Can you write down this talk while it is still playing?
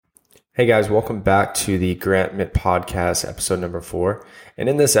Hey guys, welcome back to the Grant Mitt Podcast, episode number 4. And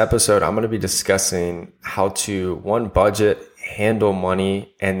in this episode, I'm going to be discussing how to, one, budget, handle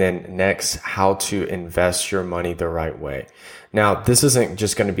money, and then next, how to invest your money the right way. Now, this isn't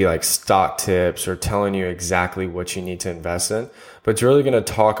just going to be like stock tips or telling you exactly what you need to invest in, but it's really going to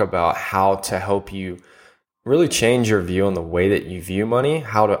talk about how to help you really change your view on the way that you view money,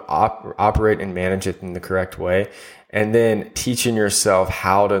 how to operate and manage it in the correct way, and then teaching yourself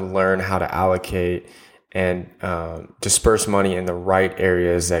how to learn how to allocate and disperse money in the right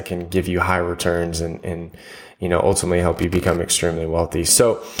areas that can give you high returns and ultimately help you become extremely wealthy.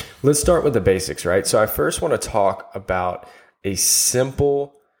 So let's start with the basics, right? So I first want to talk about a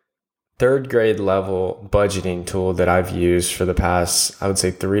simple third grade level budgeting tool that I've used for the past, I would say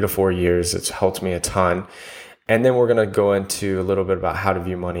 3 to 4 years. It's helped me a ton. And then we're going to go into a little bit about how to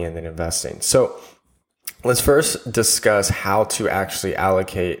view money and then investing. So let's first discuss how to actually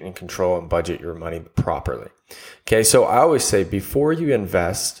allocate and control and budget your money properly. Okay, so I always say before you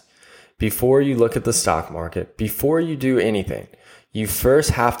invest, before you look at the stock market, before you do anything, you first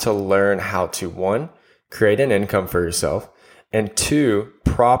have to learn how to, one, create an income for yourself, and two,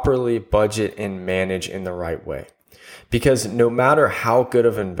 properly budget and manage in the right way. Because no matter how good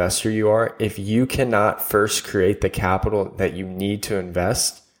of an investor you are, if you cannot first create the capital that you need to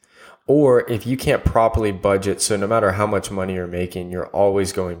invest, or if you can't properly budget, so no matter how much money you're making, you're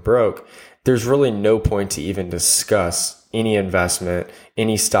always going broke, there's really no point to even discuss any investment,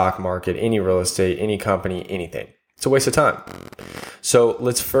 any stock market, any real estate, any company, anything. It's a waste of time. So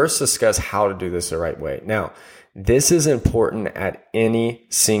let's first discuss how to do this the right way. Now, this is important at any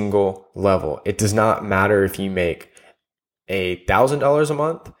single level. It does not matter if you make $1,000 a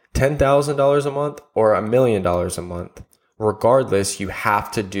month, $10,000 a month, or $1 million a month. Regardless, you have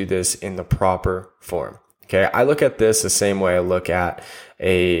to do this in the proper form. Okay, I look at this the same way I look at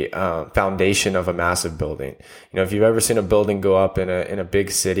a foundation of a massive building. If you've ever seen a building go up in a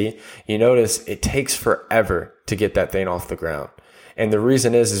big city, you notice it takes forever to get that thing off the ground. And the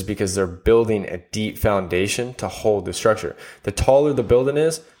reason is because they're building a deep foundation to hold the structure. The taller the building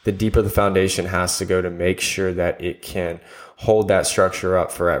is, the deeper the foundation has to go to make sure that it can hold that structure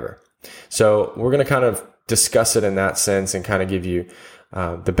up forever. So we're going to kind of discuss it in that sense and kind of give you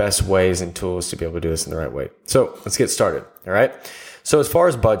the best ways and tools to be able to do this in the right way. So let's get started. All right. So as far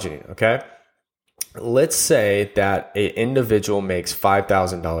as budgeting, okay, let's say that an individual makes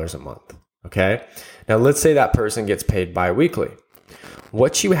 $5,000 a month. Okay. Now let's say that person gets paid bi-weekly.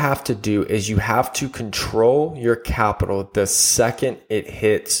 What you have to do is you have to control your capital the second it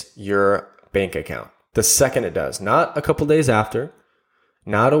hits your bank account. The second it does, not a couple days after,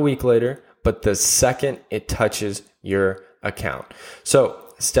 not a week later, but the second it touches your account.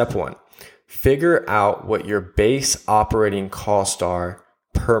 So step 1, figure out what your base operating costs are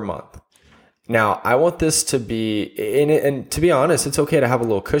per month. Now, I want this to be, and to be honest, it's okay to have a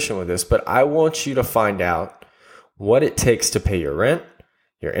little cushion with this, but I want you to find out what it takes to pay your rent,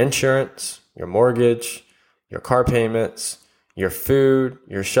 your insurance, your mortgage, your car payments, your food,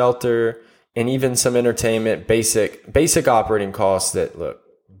 your shelter, and even some entertainment, basic operating costs that, look,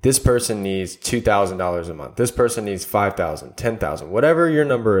 this person needs $2,000 a month. This person needs $5,000, $10,000, whatever your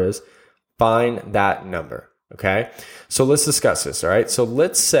number is, find that number. Okay. So let's discuss this. All right. So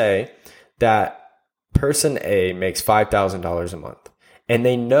let's say that person A makes $5,000 a month and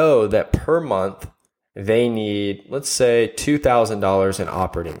they know that per month they need, let's say, $2,000 in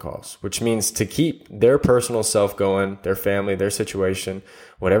operating costs, which means to keep their personal self going, their family, their situation,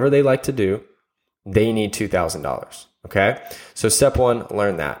 whatever they like to do, they need $2,000. Okay. So step 1,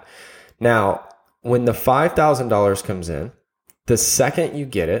 learn that. Now, when the $5,000 comes in, the second you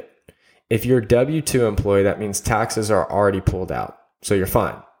get it, if you're a W-2 employee, that means taxes are already pulled out. So you're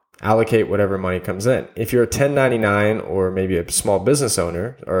fine. Allocate whatever money comes in. If you're a 1099 or maybe a small business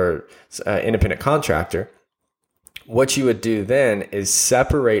owner or independent contractor, what you would do then is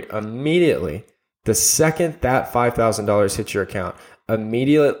separate immediately. The second that $5,000 hits your account,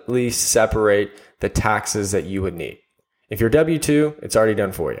 immediately separate the taxes that you would need. If you're W-2, it's already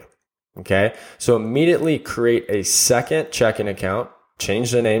done for you. Okay. So immediately create a second checking account,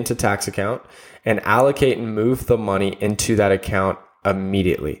 change the name to tax account, and allocate and move the money into that account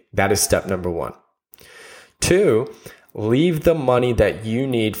immediately. That is step number 1. 2, leave the money that you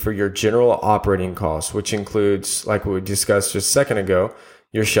need for your general operating costs, which includes, like we discussed just a second ago,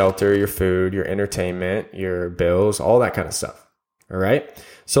 your shelter, your food, your entertainment, your bills, all that kind of stuff. All right.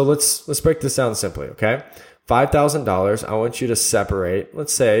 So let's break this down simply. Okay. $5,000. I want you to separate,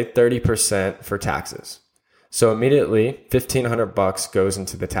 let's say 30% for taxes. So immediately $1,500 goes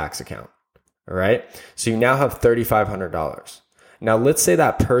into the tax account. All right. So you now have $3,500. Now, let's say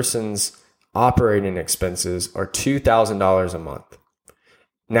that person's operating expenses are $2,000 a month.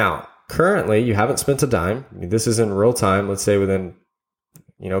 Now, currently, you haven't spent a dime. This is in real time. Let's say within,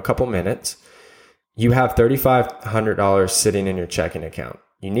 a couple minutes, you have $3,500 sitting in your checking account.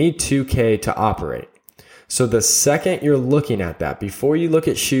 You need $2,000 to operate. So the second you're looking at that, before you look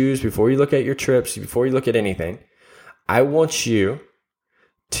at shoes, before you look at your trips, before you look at anything, I want you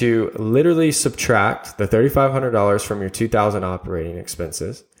to literally subtract the $3,500 from your $2,000 operating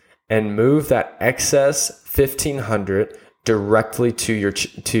expenses and move that excess $1,500 directly to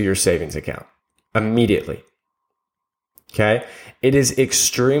your savings account immediately. Okay? It is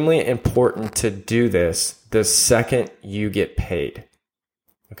extremely important to do this the second you get paid.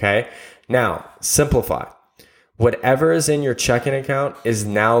 Okay? Now, simplify. Whatever is in your checking account is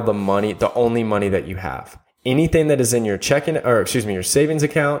now the only money that you have. Anything that is in your your savings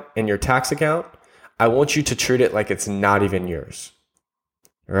account and your tax account, I want you to treat it like it's not even yours.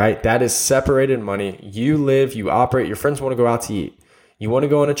 All right? That is separated money. You live, you operate. Your friends want to go out to eat. You want to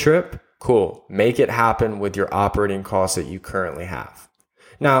go on a trip? Cool. Make it happen with your operating costs that you currently have.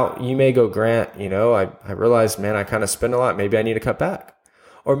 Now, you may go, Grant, I realized, man, I kind of spend a lot. Maybe I need to cut back.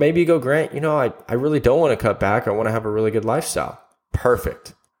 Or maybe you go, Grant, I really don't want to cut back. I want to have a really good lifestyle.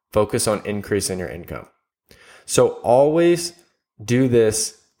 Perfect. Focus on increasing your income. So always do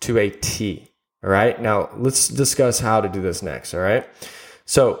this to a T. All right. Now let's discuss how to do this next. All right.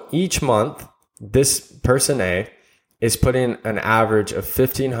 So each month, this person A is putting an average of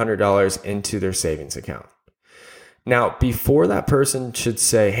 $1,500 into their savings account. Now, before that person should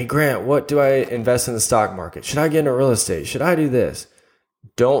say, hey, Grant, what do I invest in the stock market? Should I get into real estate? Should I do this?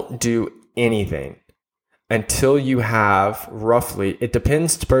 Don't do anything until you have roughly, it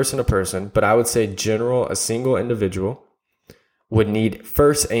depends person to person, but I would say a single individual would need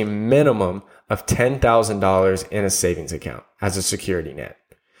first a minimum of $10,000 in a savings account as a security net.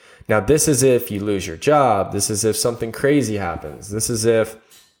 Now, this is if you lose your job. This is if something crazy happens. This is if,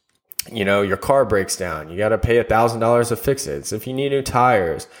 your car breaks down. You got to pay $1,000 to fix it. It's if you need new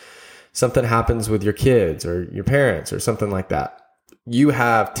tires, something happens with your kids or your parents or something like that. You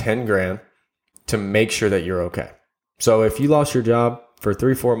have 10 grand to make sure that you're okay. So if you lost your job for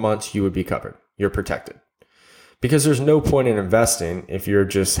 3-4 months, you would be covered. You're protected. Because there's no point in investing if you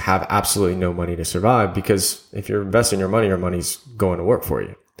just have absolutely no money to survive, because if you're investing your money's going to work for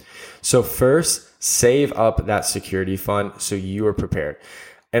you. So first, save up that security fund so you are prepared.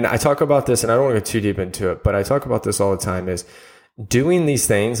 And I talk about this, and I don't want to go too deep into it, but I talk about this all the time, is doing these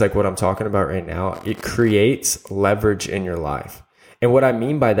things like what I'm talking about right now, it creates leverage in your life. And what I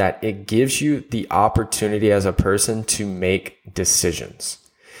mean by that, it gives you the opportunity as a person to make decisions.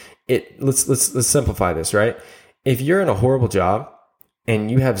 Let's simplify this, right? If you're in a horrible job and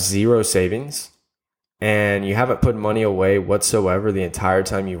you have zero savings and you haven't put money away whatsoever the entire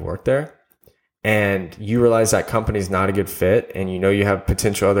time you've worked there, and you realize that company's not a good fit, and you have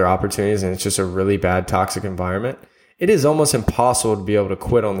potential other opportunities, and it's just a really bad, toxic environment, it is almost impossible to be able to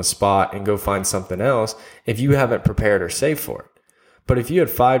quit on the spot and go find something else if you haven't prepared or saved for it. But if you had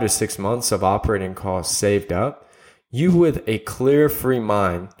 5 to 6 months of operating costs saved up, you with a clear, free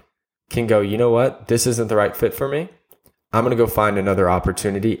mind can go, you know what? This isn't the right fit for me. I'm going to go find another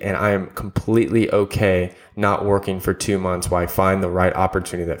opportunity, and I am completely okay not working for 2 months while I find the right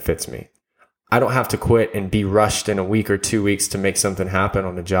opportunity that fits me. I don't have to quit and be rushed in a week or 2 weeks to make something happen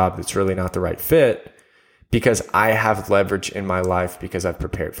on a job that's really not the right fit, because I have leverage in my life because I've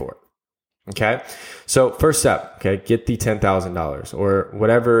prepared for it. Okay. So first step, okay, get the $10,000 or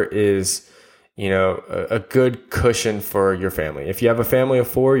whatever is, a good cushion for your family. If you have a family of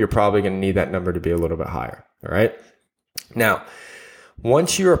 4, you're probably going to need that number to be a little bit higher. All right. Now,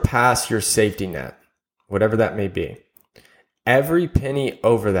 once you are past your safety net, whatever that may be, every penny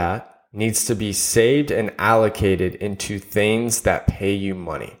over that needs to be saved and allocated into things that pay you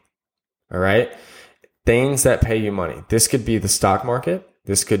money. All right. Things that pay you money. This could be the stock market.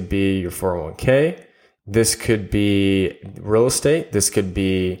 This could be your 401k. This could be real estate. This could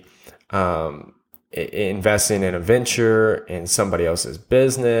be investing in a venture in somebody else's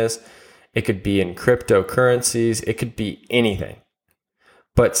business. It could be in cryptocurrencies. It could be anything,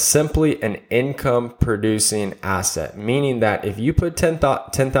 but simply an income producing asset, meaning that if you put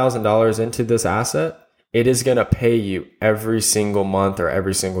 $10,000 into this asset, it is going to pay you every single month or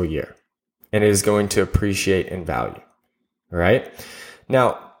every single year, and it is going to appreciate in value. All right.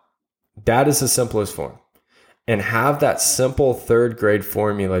 Now, that is the simplest form. And have that simple 3rd grade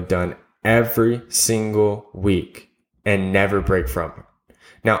formula done every single week and never break from it.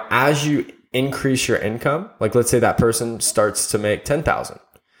 Now, as you increase your income, like let's say that person starts to make $10,000.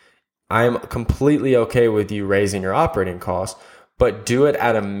 I'm completely okay with you raising your operating costs, but do it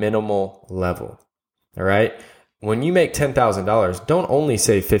at a minimal level. All right. When you make $10,000, don't only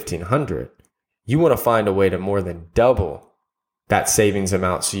save $1,500. You want to find a way to more than double that savings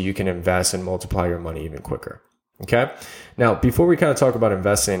amount so you can invest and multiply your money even quicker. Okay. Now, before we kind of talk about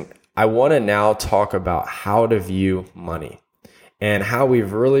investing, I want to now talk about how to view money and how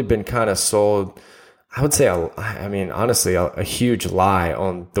we've really been kind of sold, I would say, honestly, a huge lie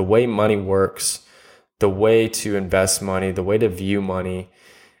on the way money works, the way to invest money, the way to view money.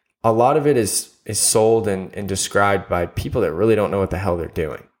 A lot of it is sold and described by people that really don't know what the hell they're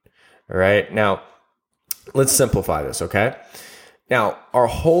doing. All right. Now, let's simplify this. Okay. Now, our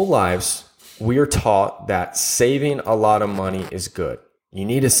whole lives, we are taught that saving a lot of money is good. You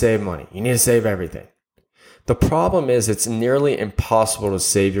need to save money. You need to save everything. The problem is it's nearly impossible to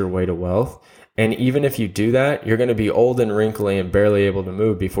save your way to wealth. And even if you do that, you're going to be old and wrinkly and barely able to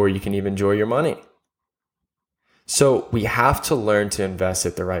move before you can even enjoy your money. So we have to learn to invest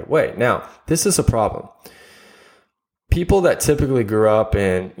it the right way. Now, this is a problem. People that typically grew up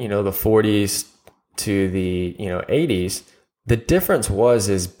in, the 40s to the, 80s, the difference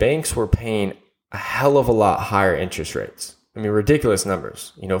is banks were paying a hell of a lot higher interest rates. I mean, ridiculous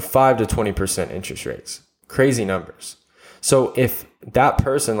numbers, 5 to 20% interest rates, crazy numbers. So if that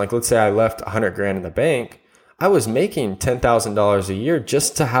person, like let's say I left $100,000 in the bank, I was making $10,000 a year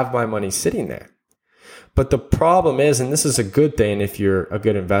just to have my money sitting there. But the problem is, and this is a good thing if you're a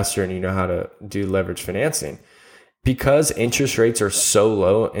good investor and you know how to do leverage financing, because interest rates are so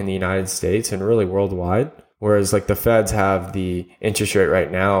low in the United States and really worldwide, whereas like the Feds have the interest rate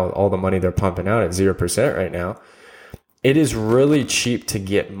right now, all the money they're pumping out at 0% right now, it is really cheap to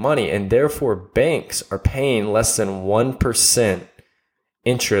get money. And therefore, banks are paying less than 1%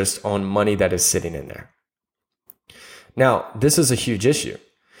 interest on money that is sitting in there. Now, this is a huge issue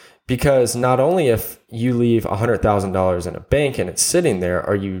because not only if you leave $100,000 in a bank and it's sitting there,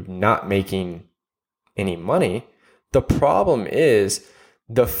 are you not making any money? The problem is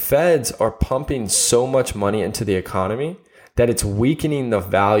the Feds are pumping so much money into the economy that it's weakening the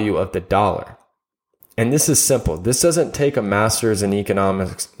value of the dollar. And this is simple. This doesn't take a master's in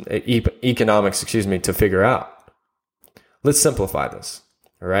economics, to figure out. Let's simplify this.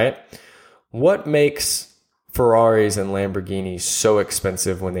 All right. What makes Ferraris and Lamborghinis so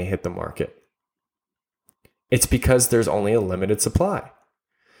expensive when they hit the market? It's because there's only a limited supply.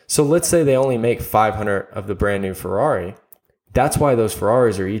 So let's say they only make 500 of the brand new Ferrari. That's why those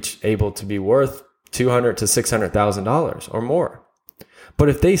Ferraris are each able to be worth $200,000 to $600,000 or more. But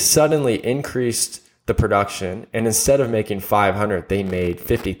if they suddenly increased the production and instead of making 500, they made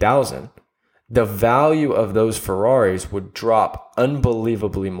 50,000, the value of those Ferraris would drop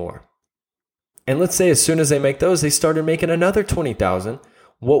unbelievably more. And let's say as soon as they make those, they started making another 20,000.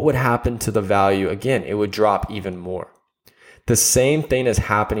 What would happen to the value? Again, it would drop even more. The same thing is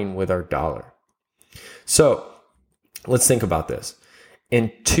happening with our dollar. So let's think about this.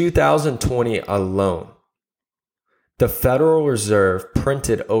 In 2020 alone, the Federal Reserve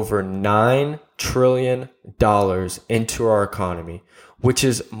printed over $9 trillion into our economy, which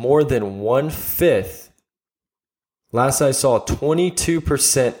is more than 1/5. Last I saw,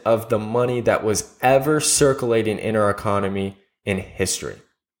 22% of the money that was ever circulating in our economy in history.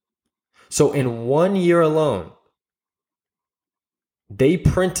 So in 1 year alone, they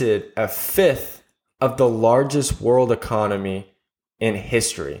printed 1/5 of the largest world economy in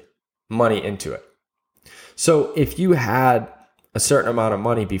history, money into it. So if you had a certain amount of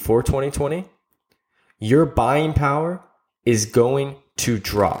money before 2020, your buying power is going to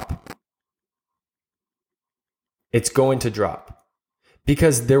drop. It's going to drop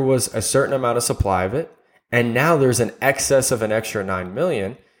because there was a certain amount of supply of it. And now there's an excess of an extra 9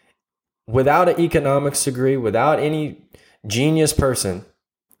 million. Without an economics degree, without any genius person,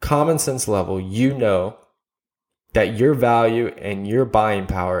 common sense level, you know that your value and your buying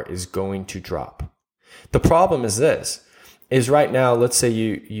power is going to drop. The problem is this, is right now, let's say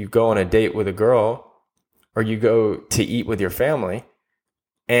you go on a date with a girl or you go to eat with your family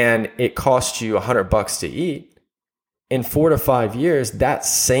and it costs you $100 to eat. In 4 to 5 years, that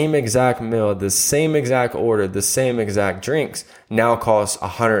same exact meal, the same exact order, the same exact drinks now costs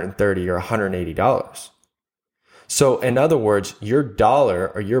 $130 or $180. So in other words, your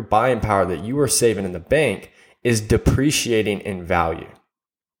dollar or your buying power that you were saving in the bank is depreciating in value.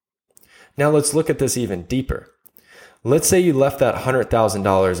 Now let's look at this even deeper. Let's say you left that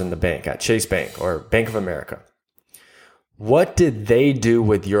 $100,000 in the bank at Chase Bank or Bank of America. What did they do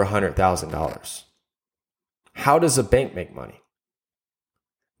with your $100,000? How does a bank make money?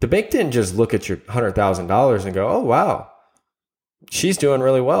 The bank didn't just look at your $100,000 and go, oh, wow, she's doing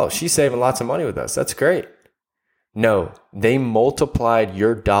really well. She's saving lots of money with us. That's great. No, they multiplied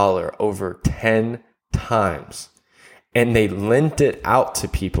your dollar over 10 times and they lent it out to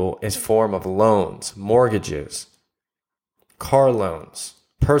people as form of loans, mortgages, car loans,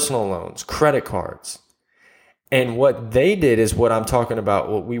 personal loans, credit cards. And what they did is what I'm talking about,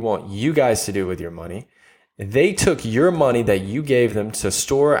 what we want you guys to do with your money. They took your money that you gave them to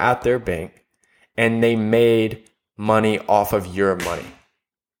store at their bank and they made money off of your money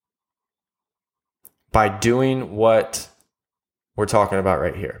by doing what we're talking about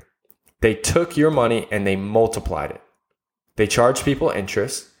right here. They took your money and they multiplied it. They charged people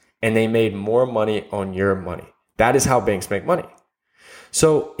interest and they made more money on your money. That is how banks make money.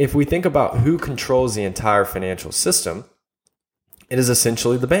 So if we think about who controls the entire financial system, it is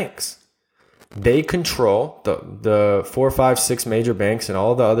essentially the banks. They control the 4, 5, 6 major banks and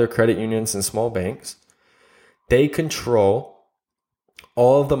all the other credit unions and small banks. They control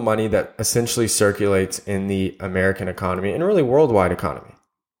all of the money that essentially circulates in the American economy and really worldwide economy.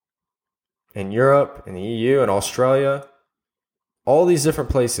 In Europe, in the EU, in Australia, all these different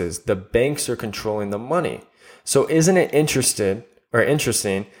places, the banks are controlling the money. So isn't it interesting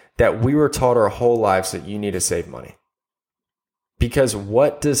that we were taught our whole lives that you need to save money? Because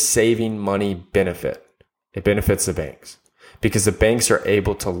what does saving money benefit? It benefits the banks. Because the banks are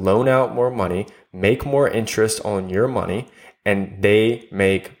able to loan out more money, make more interest on your money, and they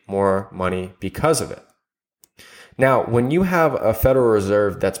make more money because of it. Now, when you have a Federal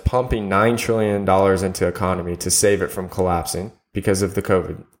Reserve that's pumping $9 trillion into the economy to save it from collapsing because of the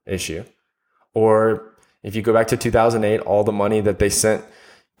COVID issue, or if you go back to 2008, all the money that they sent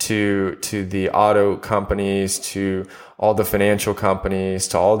to the auto companies, to all the financial companies,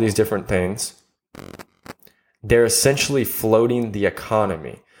 to all these different things, they're essentially floating the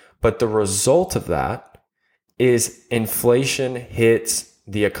economy. But the result of that is inflation hits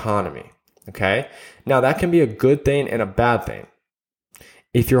the economy. Okay? Now that can be a good thing and a bad thing.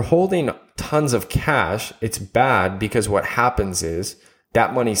 If you're holding tons of cash, it's bad because what happens is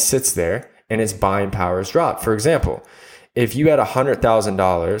that money sits there and its buying power is dropped. For example, if you had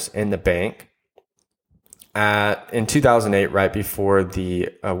 $100,000 in the bank in 2008, right before the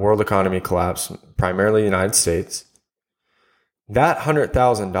world economy collapsed, primarily the United States, that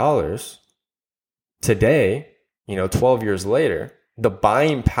 $100,000 today, 12 years later, the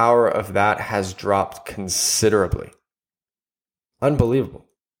buying power of that has dropped considerably. Unbelievable.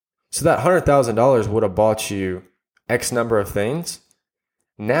 So that $100,000 would have bought you X number of things.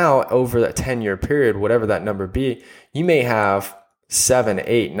 Now, over that 10-year period, whatever that number be, you may have 7,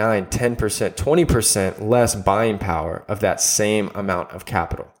 8, 9, 10%, 20% less buying power of that same amount of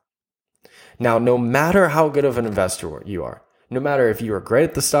capital. Now, no matter how good of an investor you are, no matter if you are great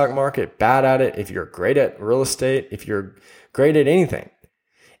at the stock market, bad at it, if you're great at real estate, if you're great at anything,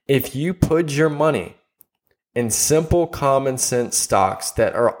 if you put your money in simple common sense stocks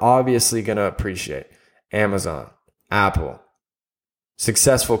that are obviously going to appreciate, Amazon, Apple,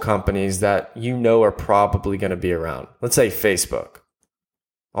 successful companies that are probably going to be around, let's say Facebook,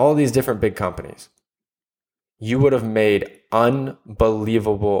 all these different big companies, you would have made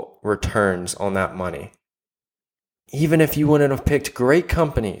unbelievable returns on that money. Even if you wouldn't have picked great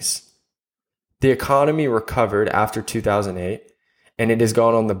companies. The economy recovered after 2008, and it has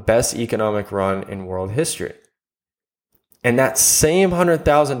gone on the best economic run in world history. And that same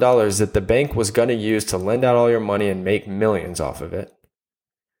 $100,000 that the bank was going to use to lend out all your money and make millions off of it,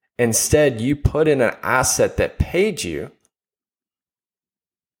 instead you put in an asset that paid you,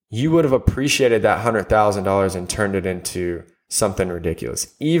 you would have appreciated that $100,000 and turned it into something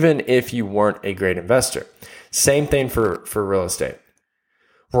ridiculous, even if you weren't a great investor. Same thing for real estate.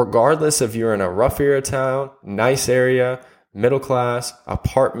 Regardless if you're in a rough area of town, nice area, middle class,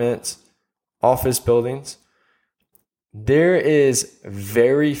 apartments, office buildings, there is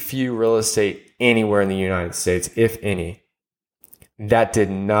very few real estate anywhere in the United States, if any, that did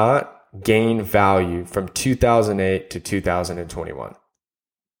not gain value from 2008 to 2021.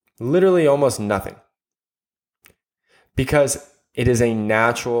 Literally almost nothing. Because it is a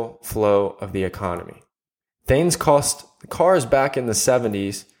natural flow of the economy. Things cost, cars back in the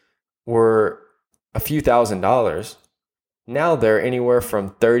 70s were a few $1,000s. Now they're anywhere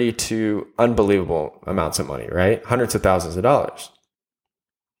from 30 to unbelievable amounts of money, right? Hundreds of thousands of dollars.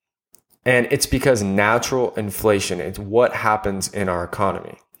 And it's because natural inflation, it's what happens in our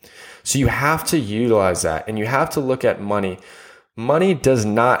economy. So you have to utilize that and you have to look at money. Money does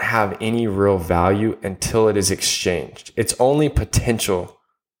not have any real value until it is exchanged. It's only potential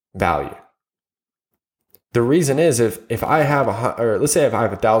value. The reason is if I have let's say if I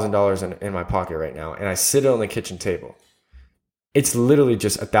have $1,000 in my pocket right now and I sit it on the kitchen table, It's literally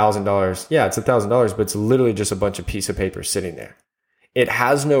just $1,000. Yeah, it's $1,000, but it's literally just a bunch of piece of paper sitting there. It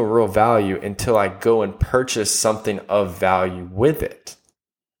has no real value until I go and purchase something of value with it.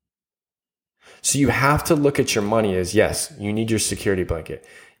 So you have to look at your money as, yes, you need your security blanket.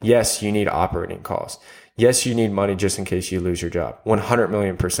 Yes, you need operating costs. Yes, you need money just in case you lose your job.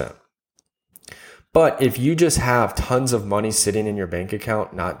 100,000,000%. But if you just have tons of money sitting in your bank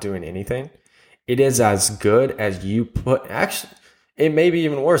account, not doing anything, it is as good as you actually, it may be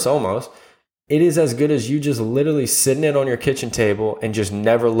even worse almost. It is as good as you just literally sitting it on your kitchen table and just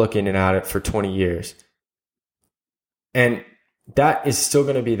never looking at it for 20 years. And that is still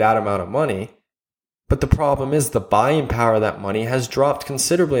going to be that amount of money. But the problem is the buying power of that money has dropped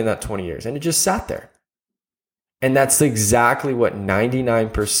considerably in that 20 years, and it just sat there. And that's exactly what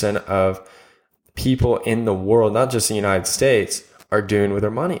 99% of people in the world, not just the United States, are doing with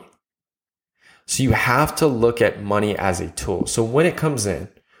their money. So you have to look at money as a tool. So when it comes in,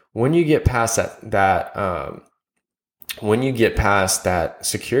 when you get past when you get past that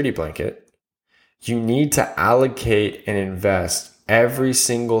security blanket, you need to allocate and invest every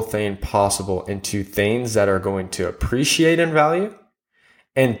single thing possible into things that are going to appreciate in value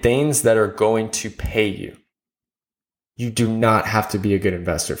and things that are going to pay you. You do not have to be a good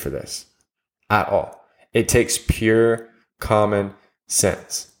investor for this at all. It takes pure common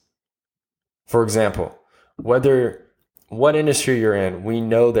sense. For example, what industry you're in, we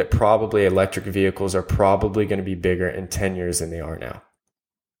know that probably electric vehicles are probably going to be bigger in 10 years than they are now.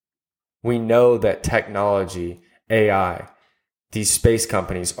 We know that technology, AI, these space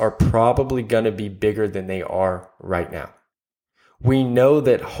companies are probably going to be bigger than they are right now. We know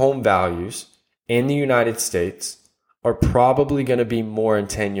that home values in the United States are probably going to be more in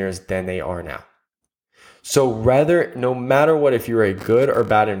 10 years than they are now. So no matter what, if you're a good or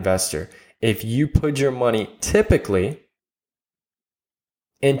bad investor, if you put your money typically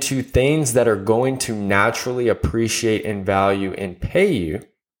into things that are going to naturally appreciate in value and pay you,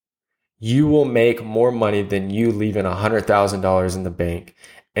 you will make more money than you leaving $100,000 in the bank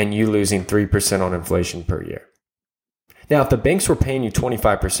and you losing 3% on inflation per year. Now, if the banks were paying you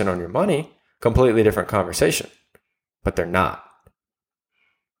 25% on your money, completely different conversation, but they're not.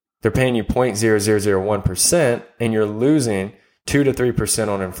 They're paying you 0.0001% and you're losing 2 to 3%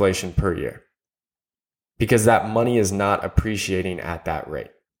 on inflation per year because that money is not appreciating at that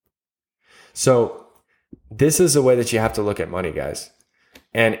rate. So this is the way that you have to look at money, guys.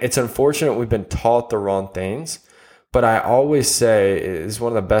 And it's unfortunate we've been taught the wrong things, but I always say, is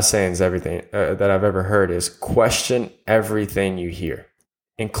one of the best sayings that I've ever heard is question everything you hear,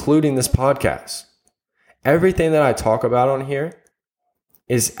 including this podcast. Everything that I talk about on here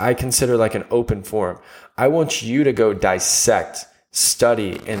is I consider like an open forum. I want you to go dissect,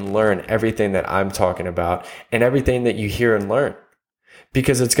 study, and learn everything that I'm talking about and everything that you hear and learn,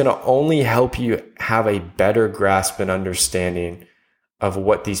 because it's going to only help you have a better grasp and understanding of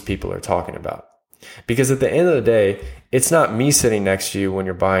what these people are talking about. Because at the end of the day, it's not me sitting next to you when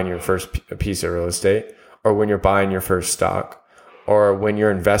you're buying your first piece of real estate or when you're buying your first stock or when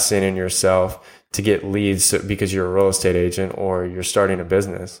you're investing in yourself to get leads because you're a real estate agent or you're starting a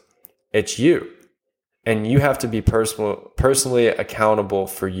business. It's you. And you have to be personally accountable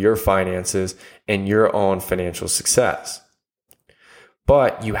for your finances and your own financial success.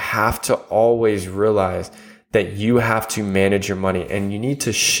 But you have to always realize that you have to manage your money, and you need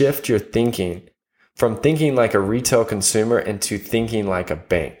to shift your thinking from thinking like a retail consumer into thinking like a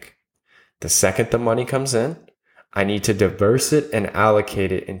bank. The second the money comes in, I need to diverse it and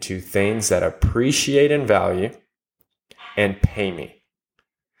allocate it into things that appreciate in value and pay me.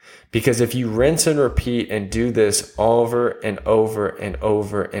 Because if you rinse and repeat and do this over and over and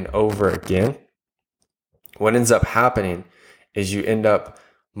over and over again, what ends up happening is you end up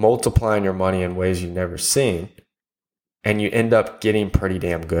multiplying your money in ways you've never seen, and you end up getting pretty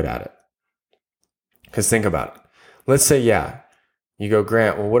damn good at it. Because think about it. Let's say, you go,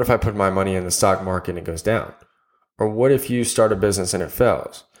 Grant, well, what if I put my money in the stock market and it goes down? Or what if you start a business and it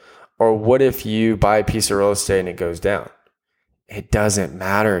fails? Or what if you buy a piece of real estate and it goes down? It doesn't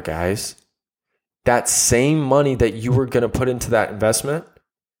matter, guys. That same money that you were going to put into that investment,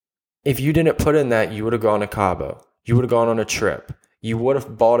 if you didn't put in that, you would have gone to Cabo. You would have gone on a trip. You would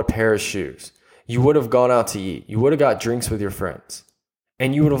have bought a pair of shoes. You would have gone out to eat. You would have got drinks with your friends.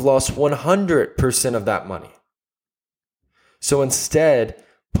 And you would have lost 100% of that money. So instead,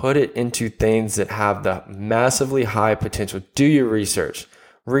 put it into things that have the massively high potential. Do your research.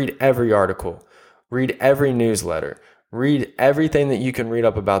 Read every article. Read every newsletter. Read everything that you can read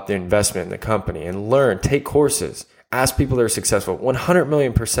up about the investment in the company and learn. Take courses. Ask people that are successful.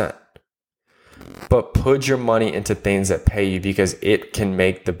 100,000,000%. but put your money into things that pay you, because it can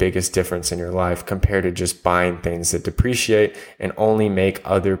make the biggest difference in your life compared to just buying things that depreciate and only make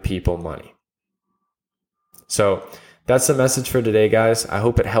other people money. So that's the message for today, guys. I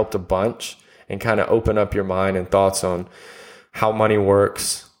hope it helped a bunch and kind of open up your mind and thoughts on how money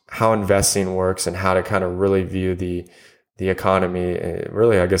works, how investing works, and how to kind of really view the economy,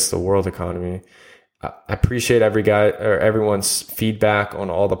 really, I guess, the world economy. I appreciate everyone's feedback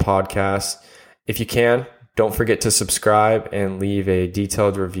on all the podcasts. If you can, don't forget to subscribe and leave a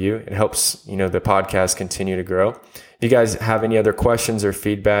detailed review. It helps, the podcast continue to grow. If you guys have any other questions or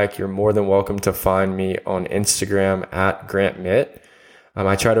feedback, you're more than welcome to find me on Instagram at Grant Mitt.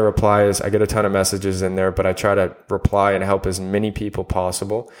 I try to reply I get a ton of messages in there, but I try to reply and help as many people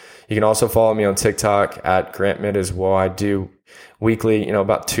possible. You can also follow me on TikTok at Grant Mitt as well. I do weekly,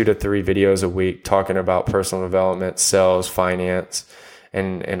 about 2 to 3 videos a week talking about personal development, sales, finance,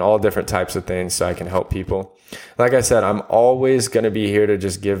 and all different types of things so I can help people. Like I said, I'm always going to be here to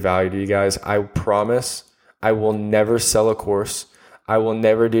just give value to you guys. I promise I will never sell a course. I will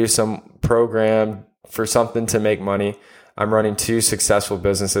never do some program for something to make money. I'm running 2 successful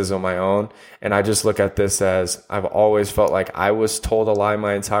businesses on my own, and I just look at this as I've always felt like I was told a lie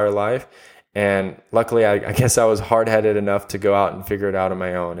my entire life. And luckily, I guess I was hard-headed enough to go out and figure it out on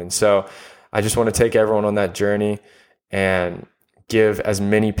my own. And so I just want to take everyone on that journey and give as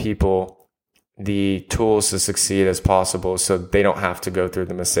many people the tools to succeed as possible so they don't have to go through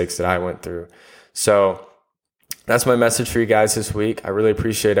the mistakes that I went through. So that's my message for you guys this week. I really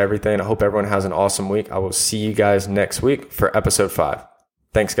appreciate everything. I hope everyone has an awesome week. I will see you guys next week for episode 5.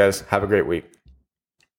 Thanks, guys. Have a great week.